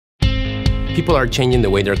People are changing the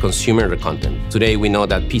way they're consuming their content. Today, we know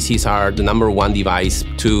that PCs are the #1 device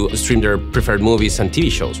to stream their preferred movies and TV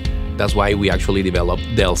shows. That's why we actually developed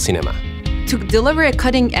Dell Cinema. To deliver a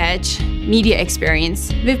cutting-edge media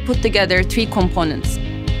experience, we've put together 3 components.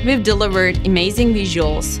 We've delivered amazing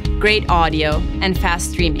visuals, great audio, and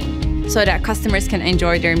fast streaming so that customers can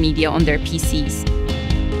enjoy their media on their PCs.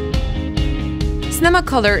 Cinema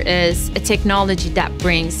Color is a technology that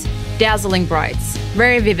brings dazzling brights,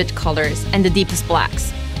 very vivid colors, and the deepest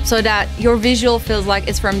blacks, so that your visual feels like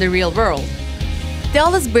it's from the real world.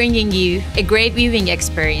 Dell is bringing you a great viewing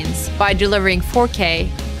experience by delivering 4K,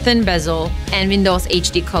 thin bezel, and Windows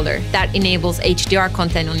HD Color that enables HDR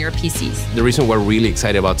content on your PCs. The reason we're really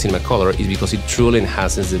excited about Cinema Color is because it truly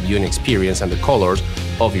enhances the viewing experience and the colors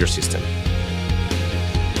of your system.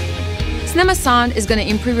 Cinema Sound is going to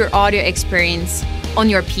improve your audio experience on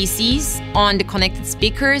your PCs, on the connected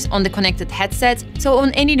speakers, on the connected headsets, so on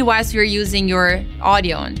any device you're using your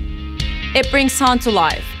audio on. It brings sound to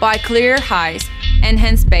life by clearer highs,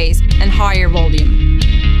 enhanced bass, and higher volume.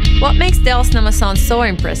 What makes Dell Cinema Sound so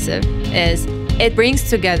impressive is it brings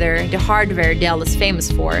together the hardware Dell is famous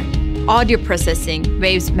for, audio processing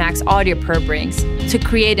Waves Max Audio Pro brings, to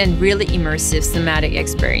create a really immersive cinematic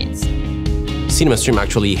experience. Cinema Stream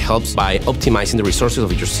actually helps by optimizing the resources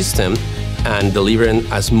of your system and delivering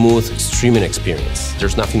a smooth streaming experience.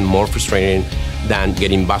 There's nothing more frustrating than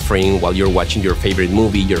getting buffering while you're watching your favorite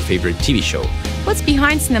movie, your favorite TV show. What's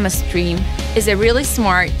behind Cinema Stream is a really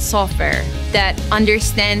smart software that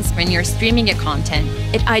understands when you're streaming a content,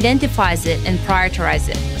 it identifies it and prioritizes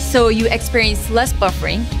it. So you experience less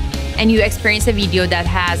buffering and you experience a video that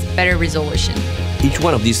has better resolution. Each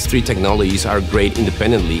one of these 3 technologies are great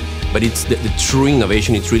independently, but it's the true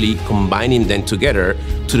innovation. It's really combining them together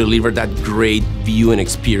to deliver that great viewing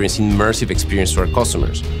experience, immersive experience to our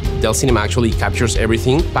customers. Dell Cinema actually captures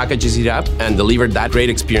everything, packages it up, and delivers that great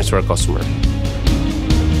experience to our customer.